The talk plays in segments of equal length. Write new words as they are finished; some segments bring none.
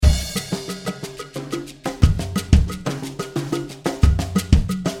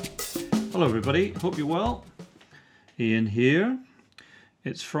Hello everybody, hope you're well. Ian here.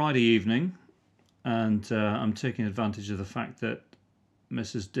 It's Friday evening and I'm taking advantage of the fact that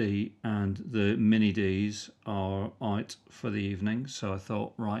Mrs. D and the mini Ds are out for the evening, so I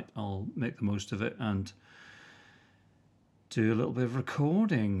thought, right, I'll make the most of it and do a little bit of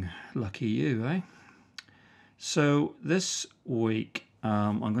recording. Lucky you, eh? So this week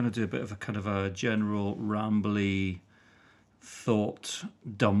I'm going to do a bit of a kind of a general rambly thought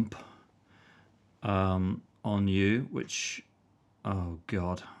dump on you, which, oh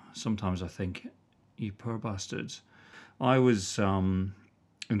God, sometimes I think, you poor bastards. I was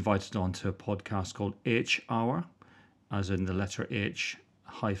invited onto a podcast called H Hour, as in the letter H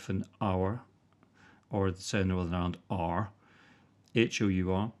hyphen hour, or say in Northern Ireland R,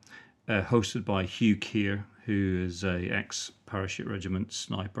 HOUR, hosted by Hugh Keir, who is a ex-parachute regiment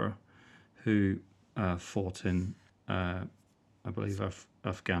sniper who fought in, I believe,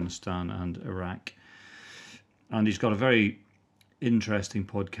 Afghanistan and Iraq. And he's got a very interesting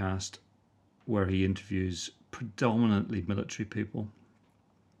podcast where he interviews predominantly military people.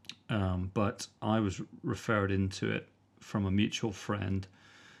 But I was referred into it from a mutual friend,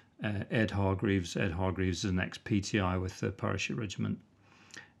 Ed Hargreaves. Ed Hargreaves is an ex-PTI with the Parachute Regiment.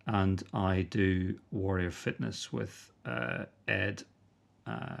 And I do warrior fitness with Ed.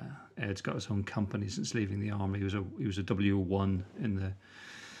 Ed's got his own company since leaving the army. He was a W1 in the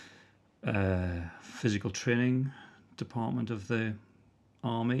physical training department of the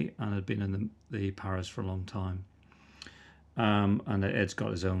army and had been in the paras for a long time. And Ed's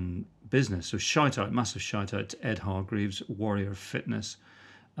got his own business. So massive shout out to Ed Hargreaves, Warrior Fitness,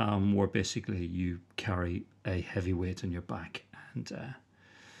 where basically you carry a heavy weight on your back and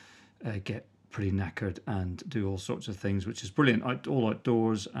get pretty knackered and do all sorts of things, which is brilliant. All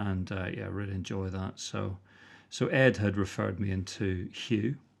outdoors, and really enjoy that. So Ed had referred me into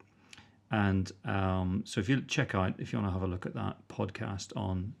Hugh, and so if you want to have a look at that podcast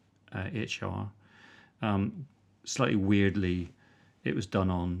on HR, slightly weirdly, it was done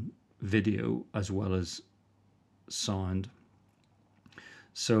on video as well as sound.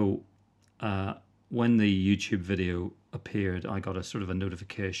 So when the YouTube video appeared, I got a sort of a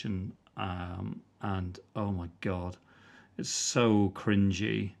notification, and oh my God, it's so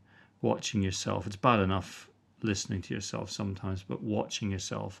cringy watching yourself. It's bad enough listening to yourself sometimes, but watching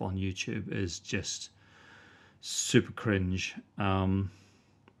yourself on YouTube is just super cringe. And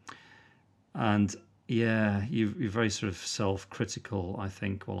yeah, you're very sort of self-critical, I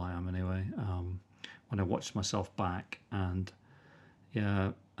think. Well, I am anyway. When I watch myself back, and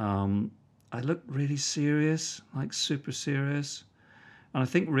yeah, I look really serious, like super serious. And I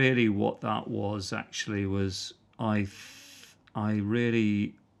think really what that was actually was I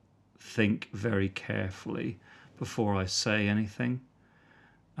really think very carefully before I say anything.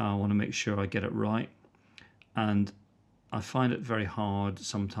 I want to make sure I get it right. And I find it very hard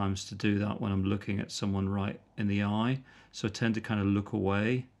sometimes to do that when I'm looking at someone right in the eye. So I tend to kind of look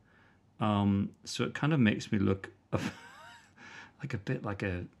away. So it kind of makes me look like a bit like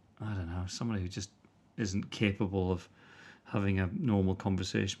I don't know, somebody who just isn't capable of having a normal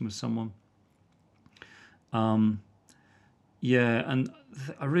conversation with someone. Yeah, and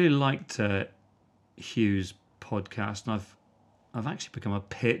I really liked Hugh's podcast, and I've actually become a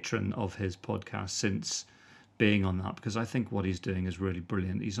patron of his podcast since being on that, because I think what he's doing is really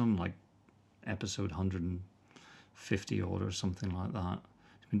brilliant. He's on like episode 150 odd or something like that.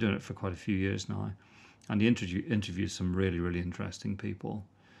 He's been doing it for quite a few years now, and he interviews some really, really interesting people.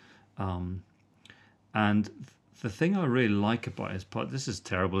 And the thing I really like about his podcast, this is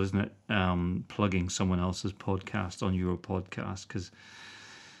terrible, isn't it? Plugging someone else's podcast on your podcast, because,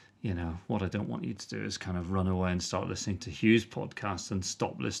 you know, what I don't want you to do is kind of run away and start listening to Hugh's podcast and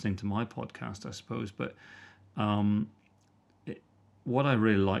stop listening to my podcast, I suppose. But what I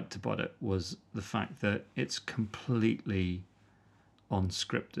really liked about it was the fact that it's completely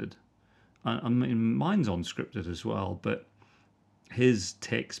unscripted. I mean, mine's unscripted as well, but his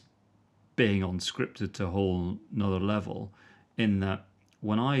takes being unscripted to a whole nother level, in that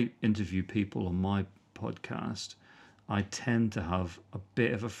when I interview people on my podcast, I tend to have a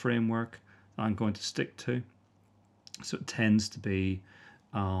bit of a framework I'm going to stick to. So it tends to be,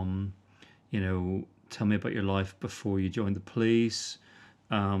 tell me about your life before you joined the police,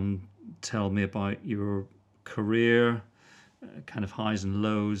 tell me about your career, kind of highs and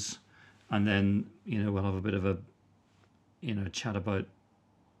lows, and then, we'll have a bit of a, chat about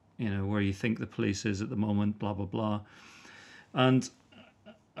where you think the police is at the moment, blah, blah, blah. And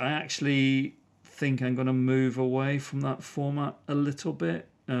I actually think I'm going to move away from that format a little bit,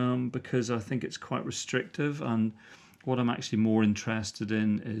 because I think it's quite restrictive, and what I'm actually more interested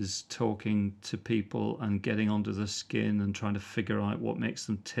in is talking to people and getting under the skin and trying to figure out what makes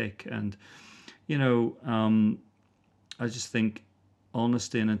them tick. And, you know, I just think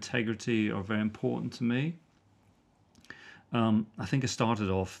honesty and integrity are very important to me. I think I started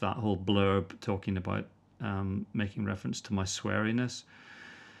off that whole blurb talking about making reference to my sweariness,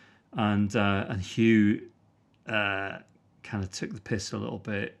 and Hugh kind of took the piss a little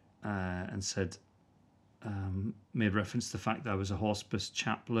bit and said, made reference to the fact that I was a hospice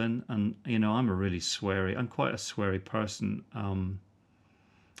chaplain, and you know I'm quite a sweary person,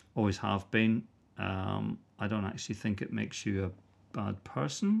 always have been. I don't actually think it makes you a bad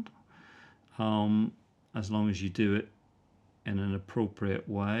person, as long as you do it in an appropriate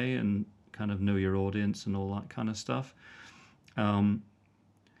way and kind of know your audience and all that kind of stuff. And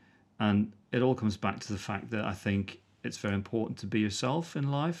it all comes back to the fact that I think it's very important to be yourself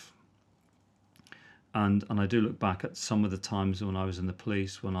in life. And I do look back at some of the times when I was in the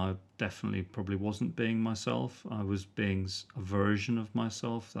police when I definitely probably wasn't being myself. I was being a version of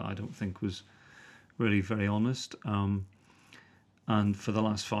myself that I don't think was really very honest. And for the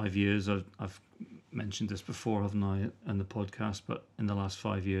last 5 years, I've mentioned this before, haven't I, in the podcast? But in the last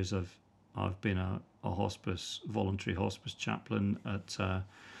 5 years, I've been a voluntary hospice chaplain at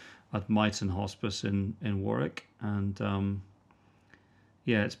Myton Hospice in Warwick, and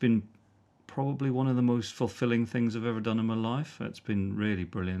yeah, it's been probably one of the most fulfilling things I've ever done in my life. It's been really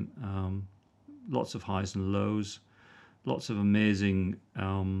brilliant. Lots of highs and lows, lots of amazing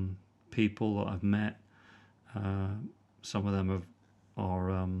people that I've met. Some of them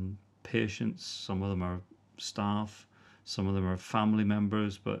are patients, some of them are staff, some of them are family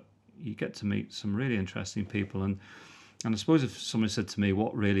members, but you get to meet some really interesting people. And I suppose if someone said to me,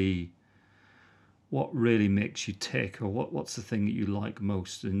 what really makes you tick, or what's the thing that you like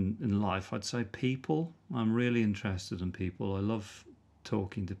most in life, I'd say people. I'm really interested in people. I love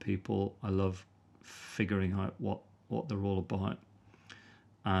talking to people. I love figuring out what they're all about.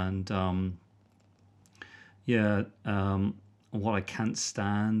 And what I can't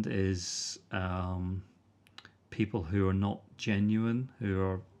stand is people who are not genuine, who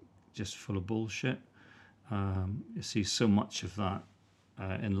are just full of bullshit. You see so much of that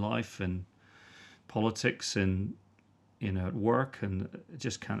in life and politics, and at work, and I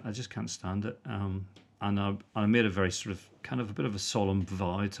just can't stand it. And I made a very sort of kind of a bit of a solemn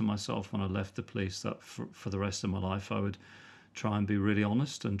vow to myself when I left the police that for the rest of my life I would try and be really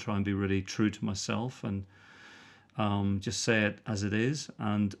honest and try and be really true to myself, and just say it as it is.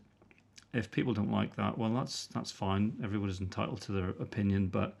 And if people don't like that, well, that's fine. Everybody's entitled to their opinion,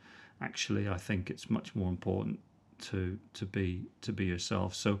 but actually, I think it's much more important to be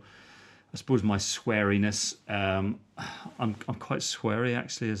yourself. So, I suppose my sweariness. I'm quite sweary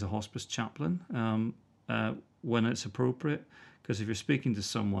actually as a hospice chaplain when it's appropriate, because if you're speaking to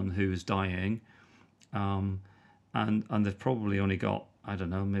someone who is dying, and they've probably only got, I don't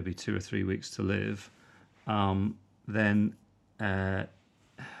know, maybe 2 or 3 weeks to live, then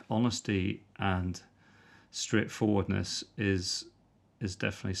honesty and straightforwardness is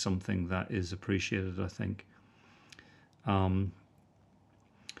definitely something that is appreciated, I think.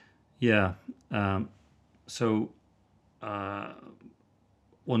 So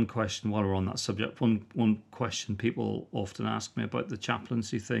one question while we're on that subject, one question people often ask me about the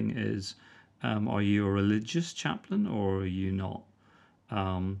chaplaincy thing is, are you a religious chaplain or are you not?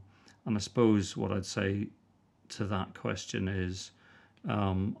 And I suppose what I'd say to that question is,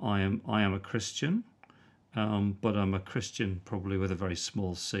 I am a Christian, but I'm a Christian probably with a very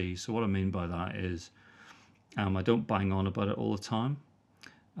small c. So what I mean by that is, I don't bang on about it all the time.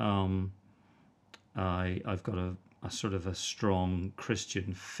 I've got a sort of a strong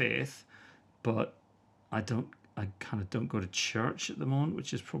Christian faith, but I kind of don't go to church at the moment,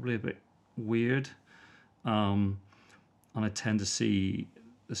 which is probably a bit weird. And I tend to see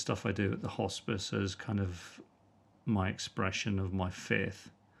the stuff I do at the hospice as kind of my expression of my faith.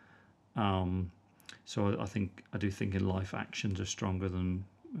 So I do think in life actions are stronger than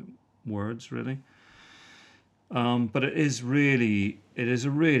words, really. But it is a really,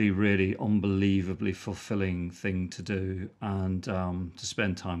 really unbelievably fulfilling thing to do, and to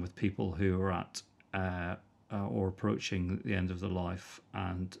spend time with people who are at or approaching the end of their life,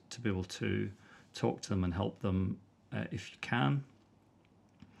 and to be able to talk to them and help them if you can,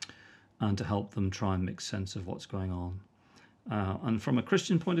 and to help them try and make sense of what's going on. And from a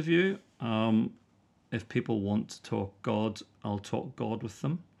Christian point of view, if people want to talk God, I'll talk God with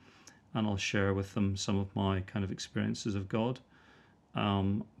them, and I'll share with them some of my kind of experiences of God.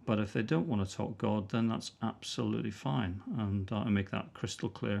 But if they don't want to talk God, then that's absolutely fine, and I make that crystal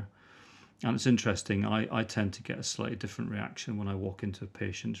clear. And it's interesting, I tend to get a slightly different reaction when I walk into a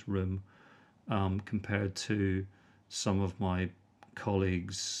patient's room compared to some of my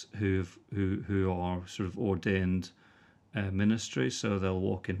colleagues who are sort of ordained ministry. So they'll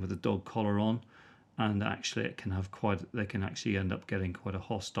walk in with a dog collar on, and actually they can actually end up getting quite a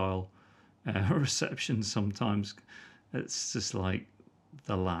hostile reception sometimes. It's just like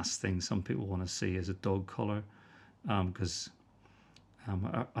the last thing some people want to see is a dog collar, because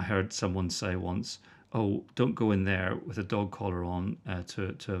I heard someone say once, "Oh, don't go in there with a dog collar on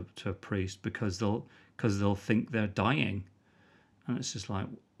to a priest because they'll think they're dying," and it's just like,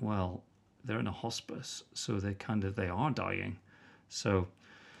 well, they're in a hospice, so they are dying, so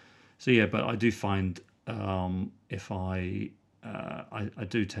yeah. But I do find if I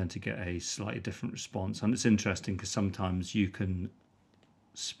do tend to get a slightly different response, and it's interesting because sometimes you can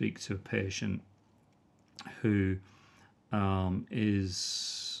speak to a patient who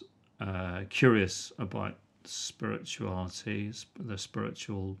is curious about spirituality, the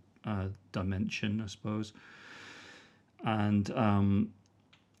spiritual dimension, I suppose. And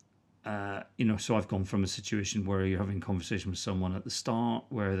so I've gone from a situation where you're having a conversation with someone at the start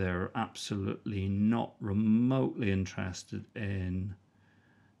where they're absolutely not remotely interested in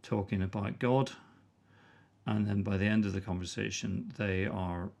talking about God, and then by the end of the conversation they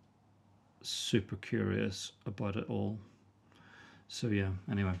are super curious about it all. So yeah,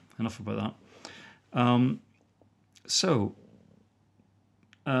 anyway, enough about that. So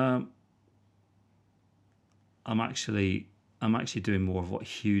I'm actually doing more of what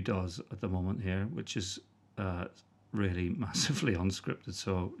Hugh does at the moment here, which is really massively unscripted.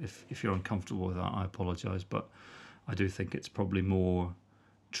 So if you're uncomfortable with that, I apologise, but I do think it's probably more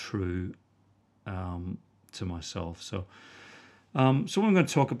true to myself. So what I'm going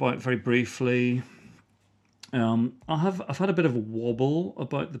to talk about very briefly. I've had a bit of a wobble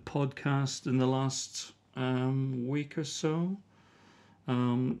about the podcast in the last week or so.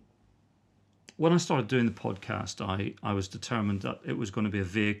 When I started doing the podcast, I was determined that it was going to be a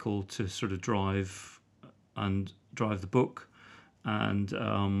vehicle to sort of drive the book, and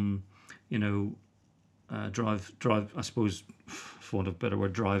drive, I suppose, for want of a better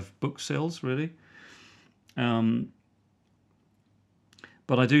word, drive book sales really.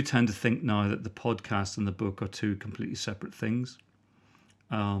 But I do tend to think now that the podcast and the book are two completely separate things.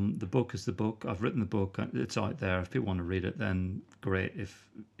 The book is the book. I've written the book. It's out there. If people want to read it, then great. If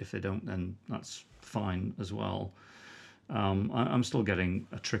they don't, then that's fine as well. I'm still getting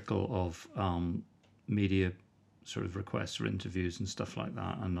a trickle of media sort of requests for interviews and stuff like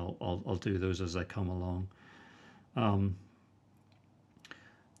that, and I'll do those as they come along.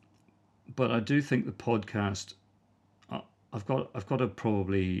 But I do think the podcast, I've got a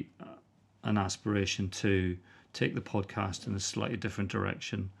probably an aspiration to take the podcast in a slightly different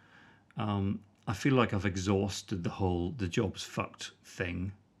direction. I feel like I've exhausted the job's fucked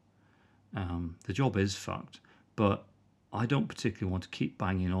thing. The job is fucked, but I don't particularly want to keep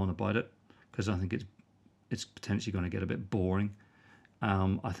banging on about it because I think it's potentially going to get a bit boring.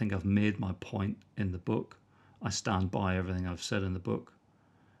 I think I've made my point in the book. I stand by everything I've said in the book.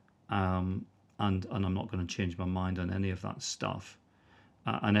 And I'm not going to change my mind on any of that stuff.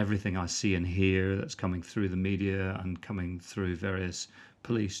 And everything I see and hear that's coming through the media and coming through various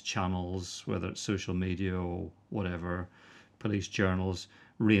police channels, whether it's social media or whatever, police journals,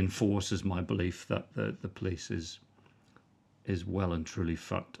 reinforces my belief that the police is well and truly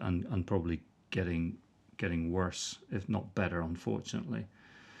fucked and probably getting worse, if not better, unfortunately.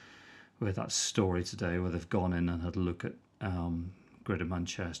 With that story today where they've gone in and had a look at Greater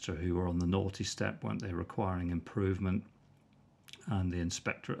Manchester, who were on the naughty step, weren't they, requiring improvement, and the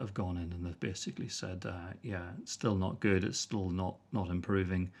inspectorate have gone in and they've basically said, yeah, it's still not good, it's still not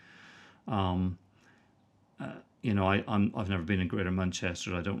improving. I've never been in Greater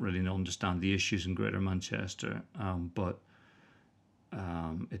Manchester. I don't really understand the issues in Greater Manchester, but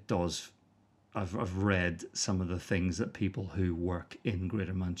it does. I've read some of the things that people who work in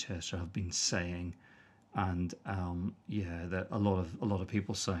Greater Manchester have been saying. And that a lot of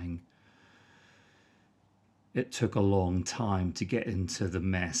people saying it took a long time to get into the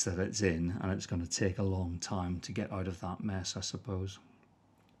mess that it's in, and it's going to take a long time to get out of that mess, I suppose.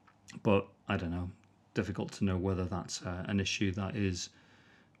 But I don't know. Difficult to know whether that's an issue that is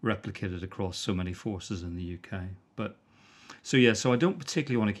replicated across so many forces in the UK. But so I don't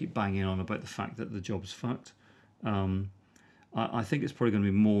particularly want to keep banging on about the fact that the job's fucked. I think it's probably going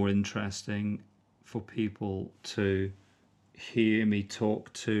to be more interesting for people to hear me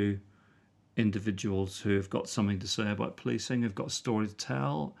talk to individuals who have got something to say about policing, have got a story to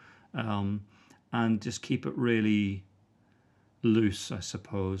tell, and just keep it really loose, I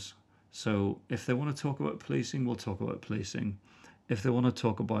suppose. So if they want to talk about policing, we'll talk about policing. If they want to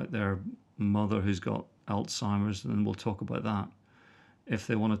talk about their mother who's got Alzheimer's, then we'll talk about that. If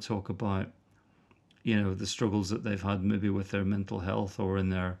they want to talk about, the struggles that they've had maybe with their mental health or in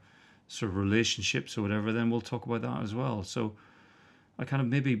their sort of relationships or whatever, then we'll talk about that as well. So I kind of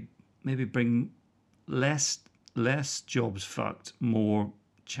maybe bring less jobs fact, more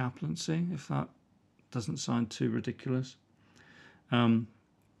chaplaincy, if that doesn't sound too ridiculous.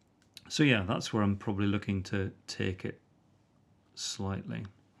 So yeah, that's where I'm probably looking to take it slightly.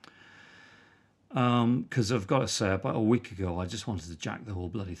 Because I've got to say, about a week ago, I just wanted to jack the whole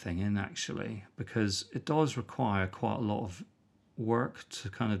bloody thing in, actually, because it does require quite a lot of work to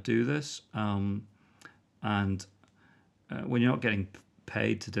kind of do this. And when you're not getting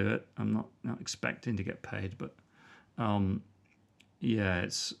paid to do it, I'm not expecting to get paid, but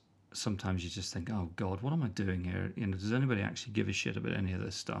it's sometimes you just think, oh God, what am I doing here? Does anybody actually give a shit about any of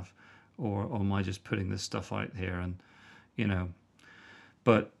this stuff, or am I just putting this stuff out here? And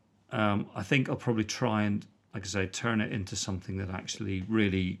but I think I'll probably try and, like I say, turn it into something that actually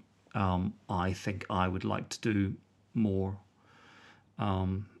really I think I would like to do more, a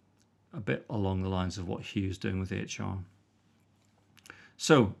bit along the lines of what Hugh's doing with HR.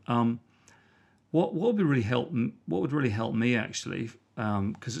 So what would really help me actually,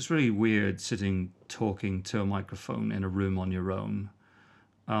 because it's really weird sitting talking to a microphone in a room on your own.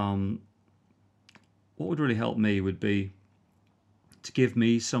 What would really help me would be to give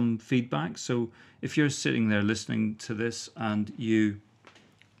me some feedback. So if you're sitting there listening to this and you're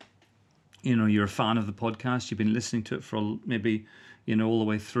a fan of the podcast, you've been listening to it for maybe all the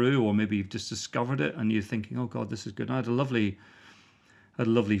way through, or maybe you've just discovered it and you're thinking, oh God, this is good. And I had a lovely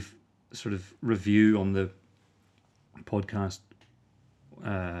sort of review on the podcast,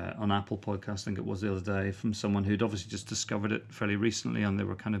 on Apple Podcast, I think it was the other day, from someone who'd obviously just discovered it fairly recently, and they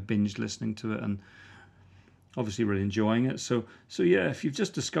were kind of binge listening to it and obviously really enjoying it. So yeah, if you've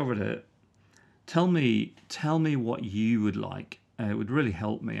just discovered it, tell me what you would like. It would really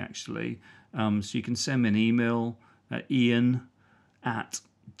help me, actually. So you can send me an email at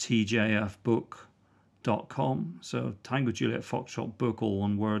ian@tjfbook.com. So Tango Juliet Foxtrot Book, all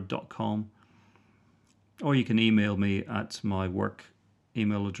one word.com. Or you can email me at my work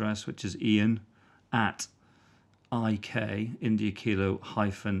email address, which is ian@ik India Kilo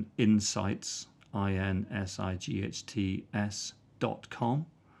 -insights insights.com,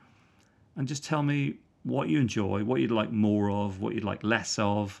 and just tell me what you enjoy, what you'd like more of, what you'd like less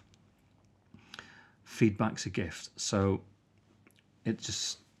of. Feedback's a gift, so it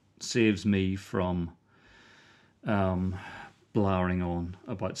just saves me from blowering on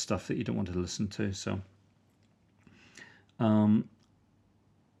about stuff that you don't want to listen to. So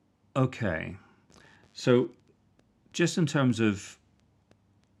okay, so just in terms of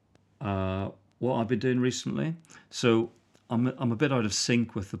what I've been doing recently, so I'm a bit out of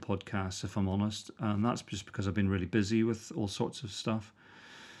sync with the podcast, if I'm honest, and that's just because I've been really busy with all sorts of stuff,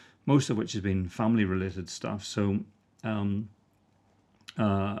 most of which has been family related stuff. So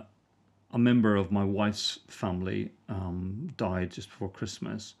a member of my wife's family died just before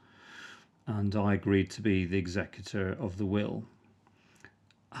Christmas, and I agreed to be the executor of the will,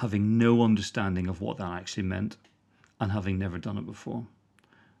 having no understanding of what that actually meant and having never done it before.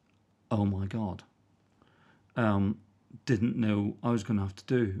 Oh my God. Didn't know I was going to have to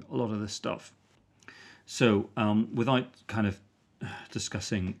do a lot of this stuff. So without kind of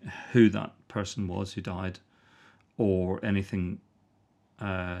discussing who that person was who died or anything,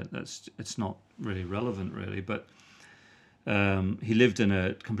 it's not really relevant really, but he lived in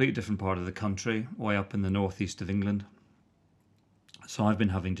a completely different part of the country, way up in the northeast of England. So I've been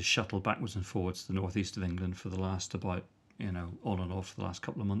having to shuttle backwards and forwards to the northeast of England for the last about, on and off for the last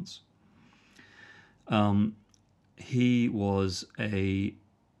couple of months. He was a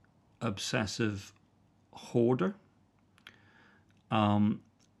obsessive hoarder. And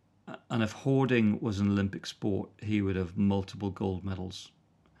if hoarding was an Olympic sport, he would have multiple gold medals.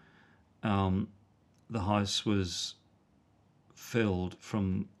 The house was filled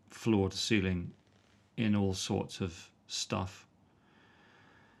from floor to ceiling in all sorts of stuff,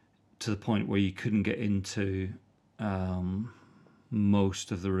 to the point where you couldn't get into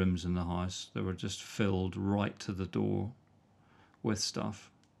most of the rooms in the house. They were just filled right to the door with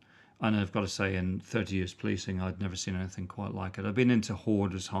stuff. And I've got to say, in 30 years policing, I'd never seen anything quite like it. I've been into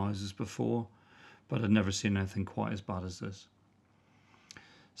hoarders' houses before, but I'd never seen anything quite as bad as this.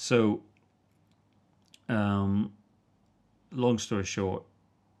 So, long story short,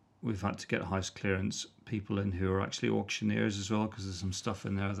 we've had to get house clearance people in who are actually auctioneers as well, because there's some stuff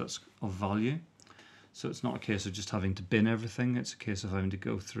in there that's of value. So it's not a case of just having to bin everything. It's a case of having to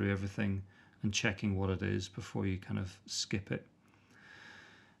go through everything and checking what it is before you kind of skip it.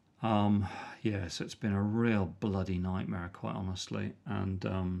 Yeah, so it's been a real bloody nightmare, quite honestly.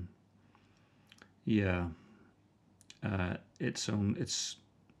 And yeah, I've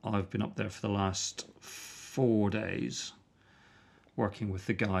been up there for the last 4 days working with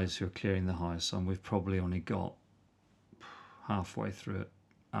the guys who are clearing the house, and we've probably only got halfway through it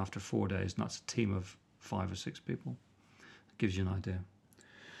after 4 days, and that's a team of 5 or 6 people. It gives you an idea.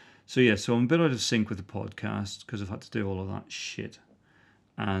 So yeah, so I'm a bit out of sync with the podcast because I've had to do all of that shit.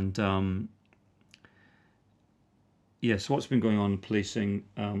 And yeah, so what's been going on in policing?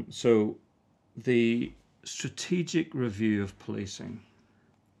 So the strategic review of policing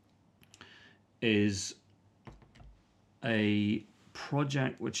is a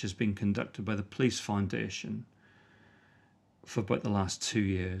project which has been conducted by the Police Foundation for about the last 2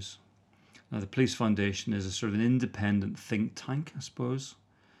 years. Now, the Police Foundation is a sort of an independent think tank, I suppose.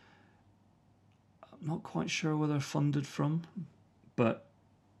 I'm not quite sure where they're funded from, but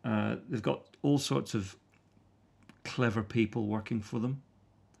they've got all sorts of clever people working for them.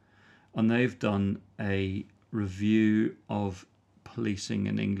 And they've done a review of policing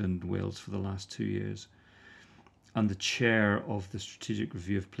in England and Wales for the last 2 years. And the chair of the Strategic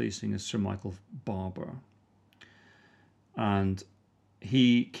Review of Policing is Sir Michael Barber. And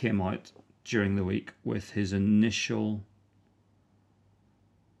he came out during the week with his initial,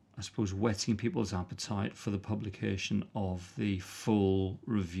 I suppose, whetting people's appetite for the publication of the full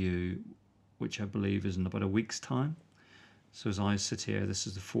review, which I believe is in about a week's time. So as I sit here, this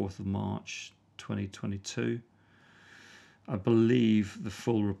is the 4th of March 2022. I believe the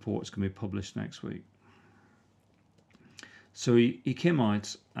full report is going to be published next week. So he came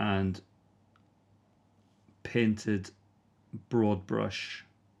out and painted broad brush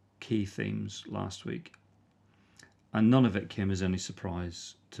key themes last week. And none of it came as any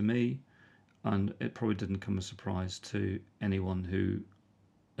surprise to me. And it probably didn't come as a surprise to anyone who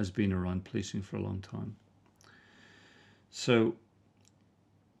has been around policing for a long time. So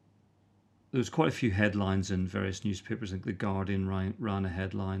there was quite a few headlines in various newspapers. I think The Guardian ran a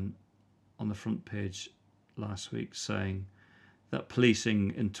headline on the front page last week saying that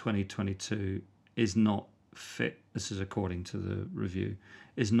policing in 2022 is not fit, this is according to the review,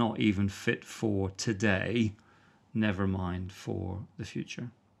 is not even fit for today, never mind for the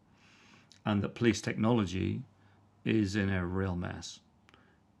future. And that police technology is in a real mess.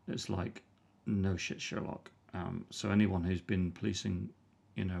 It's like, no shit, Sherlock. So anyone who's been policing,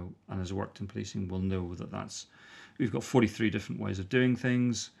 and has worked in policing will know that we've got 43 different ways of doing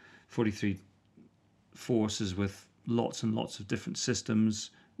things, 43 forces with lots and lots of different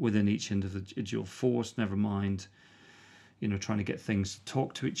systems within each individual force, never mind, trying to get things to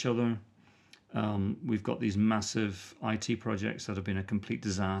talk to each other. We've got these massive IT projects that have been a complete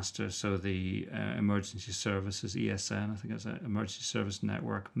disaster. So the emergency services, ESN, I think it's an emergency service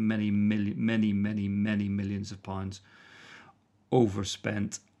network, many millions of pounds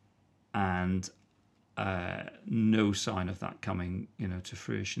overspent, and no sign of that coming, to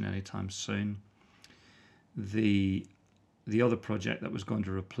fruition anytime soon. The other project that was going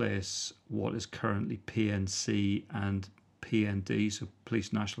to replace what is currently PNC and PND, so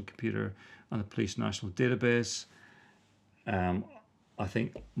Police National Computer and the Police National Database. I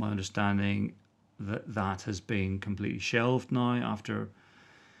think my understanding that has been completely shelved now after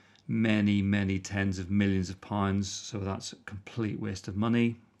many tens of millions of pounds. So that's a complete waste of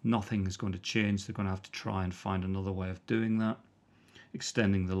money. Nothing is going to change. They're going to have to try and find another way of doing that,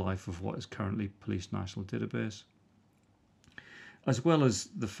 extending the life of what is currently Police National Database. As well as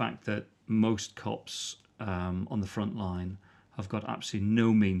the fact that most cops on the front line have got absolutely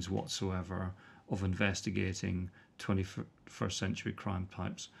no means whatsoever of investigating 21st century crime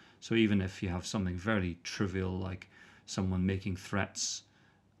types. So even if you have something very trivial like someone making threats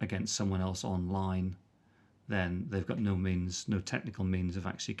against someone else online, then they've got no technical means of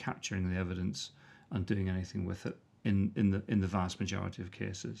actually capturing the evidence and doing anything with it in the vast majority of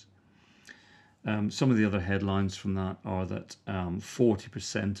cases. Some of the other headlines from that are that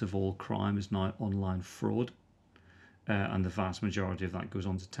 40% of all crime is now online fraud, and the vast majority of that goes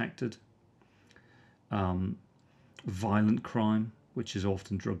undetected. Violent crime, which is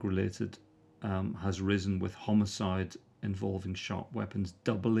often drug-related, has risen, with homicide involving sharp weapons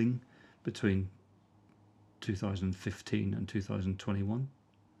doubling between 2015 and 2021.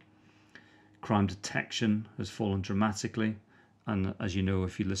 Crime detection has fallen dramatically. And as you know,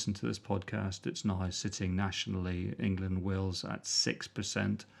 if you listen to this podcast, it's now sitting nationally, England and Wales, at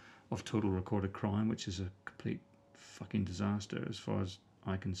 6% of total recorded crime, which is a complete fucking disaster as far as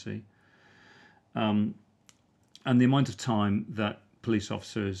I can see. And the amount of time that police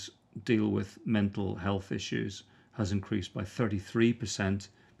officers deal with mental health issues has increased by 33%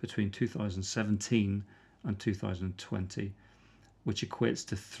 between 2017 and 2020, which equates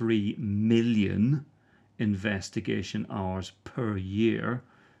to 3 million investigation hours per year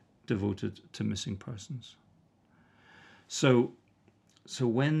devoted to missing persons. So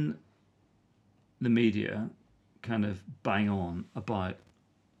when the media kind of bang on about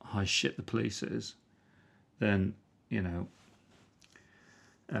how shit the police is, then,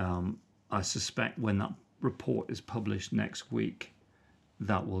 I suspect when that report is published next week,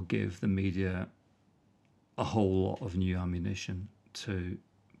 that will give the media a whole lot of new ammunition to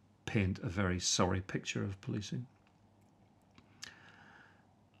paint a very sorry picture of policing.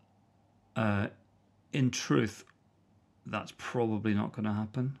 In truth, that's probably not going to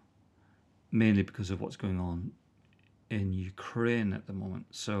happen, mainly because of what's going on in Ukraine at the moment.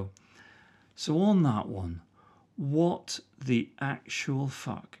 So on that one, what the actual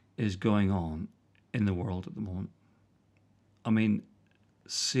fuck is going on in the world at the moment? I mean,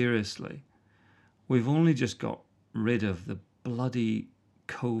 seriously, we've only just got rid of the bloody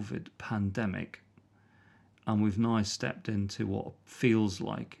COVID pandemic, and we've now stepped into what feels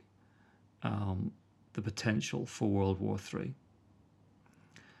like the potential for World War III.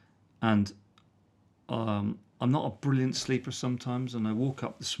 And I'm not a brilliant sleeper sometimes, and I woke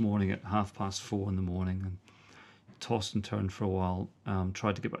up this morning at 4:30 in the morning and tossed and turned for a while,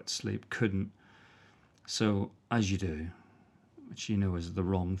 tried to get back to sleep, couldn't. So, as you do, which is the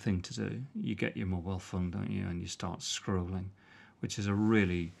wrong thing to do, you get your mobile phone, don't you, and you start scrolling, which is a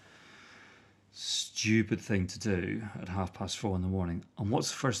really stupid thing to do at 4:30 in the morning. And what's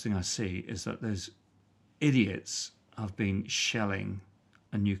the first thing I see is that there's idiots have been shelling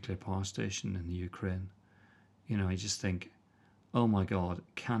a nuclear power station in the Ukraine. I just think, oh my God,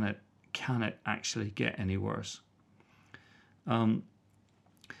 can it actually get any worse? And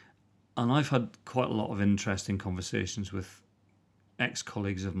I've had quite a lot of interesting conversations with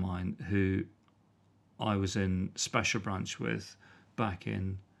ex-colleagues of mine who I was in Special Branch with back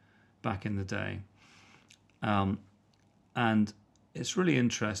in the day. And it's really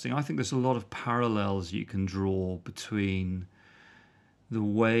interesting. I think there's a lot of parallels you can draw between the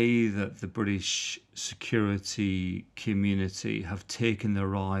way that the British security community have taken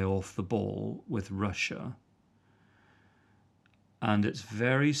their eye off the ball with Russia. And it's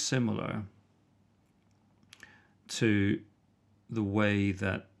very similar to the way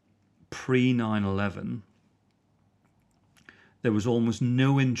that pre-9/11, there was almost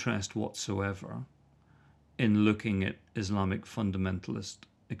no interest whatsoever in looking at Islamic fundamentalist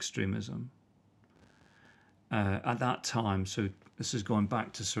extremism. At that time, so this is going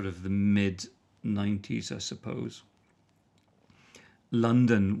back to sort of the mid-90s, I suppose,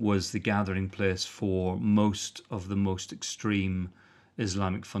 London was the gathering place for most of the most extreme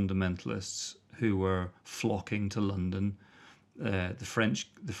Islamic fundamentalists who were flocking to London. The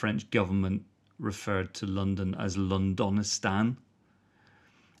French government referred to London as Londonistan.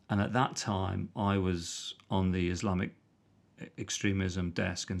 And at that time, I was on the Islamic extremism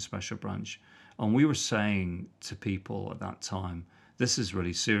desk in Special Branch. And we were saying to people at that time, this is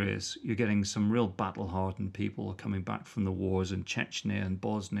really serious. You're getting some real battle-hardened people coming back from the wars in Chechnya and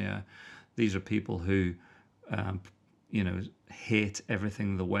Bosnia. These are people who, hate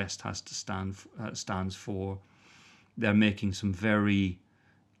everything the West has to stands for. They're making some very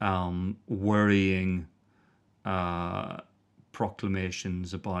worrying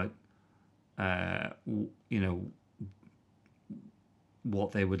proclamations about,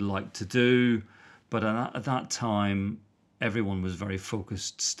 what they would like to do. But at that time, everyone was very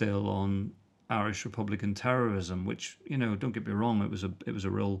focused still on Irish Republican terrorism, which, don't get me wrong, it was a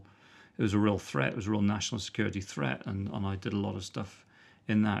real threat. It was a real national security threat, and I did a lot of stuff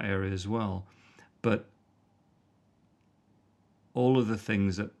in that area as well. But all of the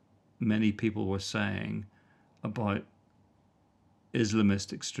things that many people were saying about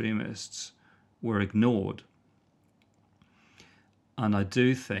Islamist extremists were ignored. And I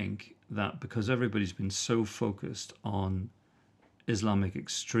do think that because everybody's been so focused on Islamic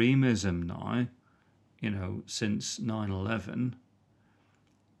extremism now, since 9/11,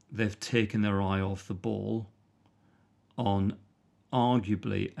 they've taken their eye off the ball on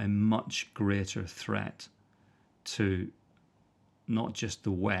arguably a much greater threat to not just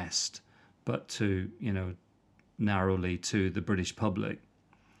the West, but to, narrowly to the British public.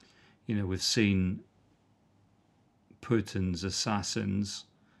 We've seen Putin's assassins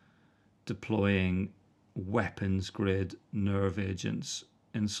deploying weapons-grade nerve agents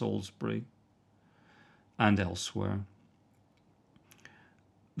in Salisbury and elsewhere.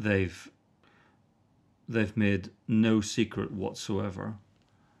 They've they've made no secret whatsoever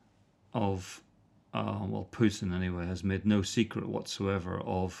of, Putin anyway has made no secret whatsoever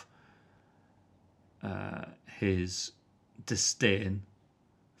of his disdain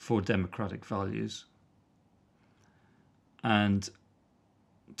for democratic values. And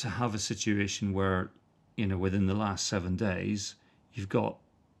to have a situation where, within the last 7 days, you've got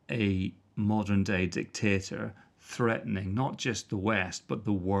a modern day dictator threatening not just the West, but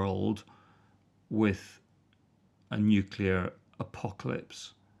the world with a nuclear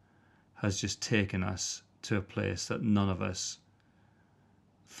apocalypse has just taken us to a place that none of us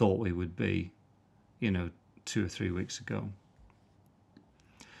thought we would be, 2 or 3 weeks ago.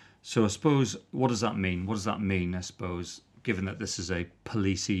 So I suppose, what does that mean? What does that mean, I suppose, given that this is a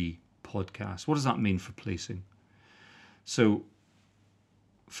policey podcast? What does that mean for policing? So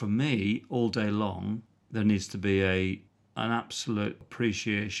for me, all day long, there needs to be an absolute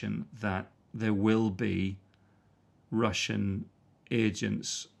appreciation that there will be Russian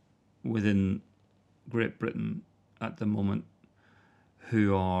agents within Great Britain at the moment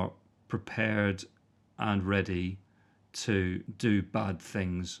who are prepared and ready to do bad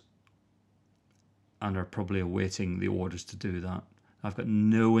things and are probably awaiting the orders to do that. I've got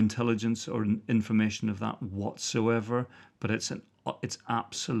no intelligence or information of that whatsoever, but it's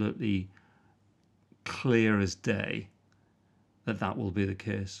absolutely clear as day that will be the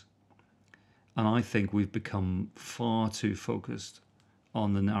case. And I think we've become far too focused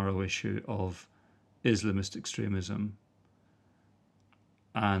on the narrow issue of Islamist extremism.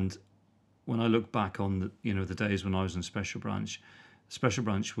 And when I look back on the days when I was in Special Branch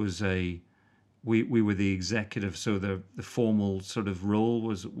was we were the executive, so the formal sort of role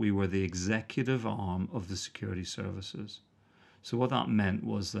was we were the executive arm of the security services. So what that meant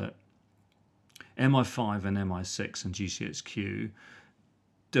was that MI5 and MI6 and GCHQ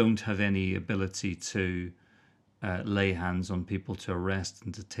don't have any ability to lay hands on people, to arrest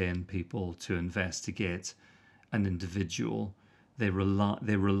and detain people, to investigate an individual. They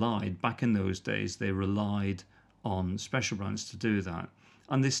relied back in those days. They relied on Special Branch to do that,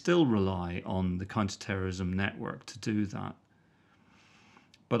 and they still rely on the counterterrorism network to do that.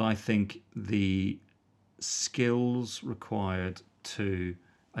 But I think the skills required to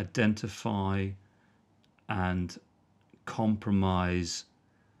identify and compromise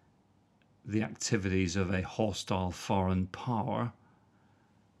the activities of a hostile foreign power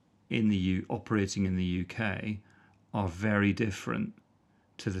operating in the UK are very different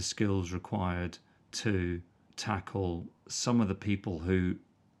to the skills required to tackle some of the people who,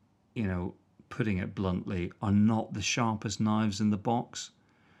 putting it bluntly, are not the sharpest knives in the box.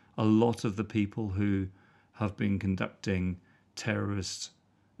 A lot of the people who have been conducting terrorist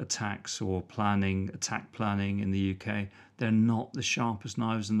attacks or attack planning in the UK, they're not the sharpest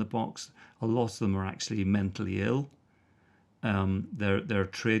knives in the box. A lot of them are actually mentally ill. Their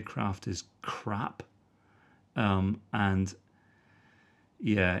tradecraft is crap. And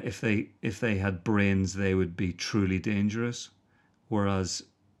yeah, if they had brains, they would be truly dangerous. Whereas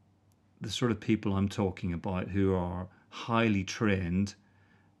the sort of people I'm talking about who are highly trained,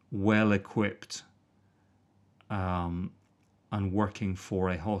 well equipped, and working for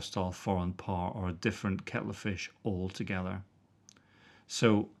a hostile foreign power are a different kettle of fish altogether.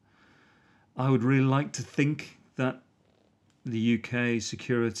 So I would really like to think that the UK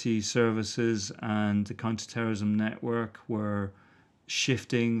security services and the counterterrorism network were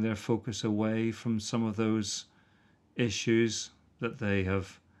shifting their focus away from some of those issues that they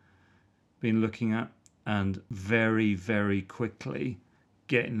have been looking at, and very, very quickly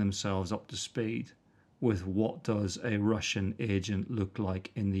getting themselves up to speed with what does a Russian agent look like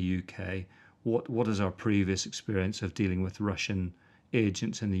in the UK? What does our previous experience of dealing with Russian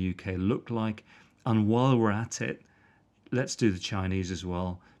agents in the UK look like? And while we're at it, let's do the Chinese as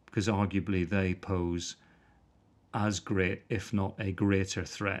well, because arguably they pose as great, if not a greater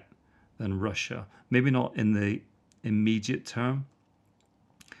threat than Russia. Maybe not in the immediate term,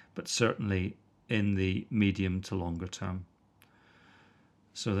 but certainly in the medium to longer term.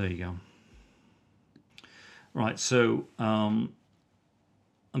 So there you go. Right, so I'm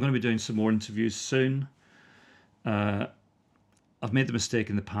going to be doing some more interviews soon. I've made the mistake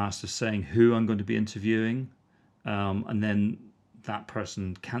in the past of saying who I'm going to be interviewing, and then that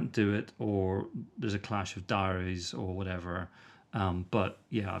person can't do it, or there's a clash of diaries or whatever. But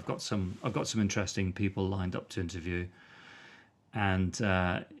yeah, I've got some interesting people lined up to interview, and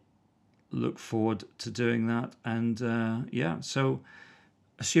look forward to doing that. And yeah, so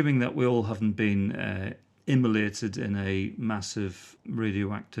assuming that we all haven't been immolated in a massive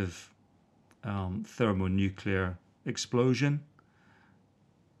radioactive thermonuclear explosion,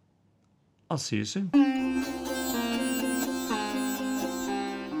 I'll see you soon.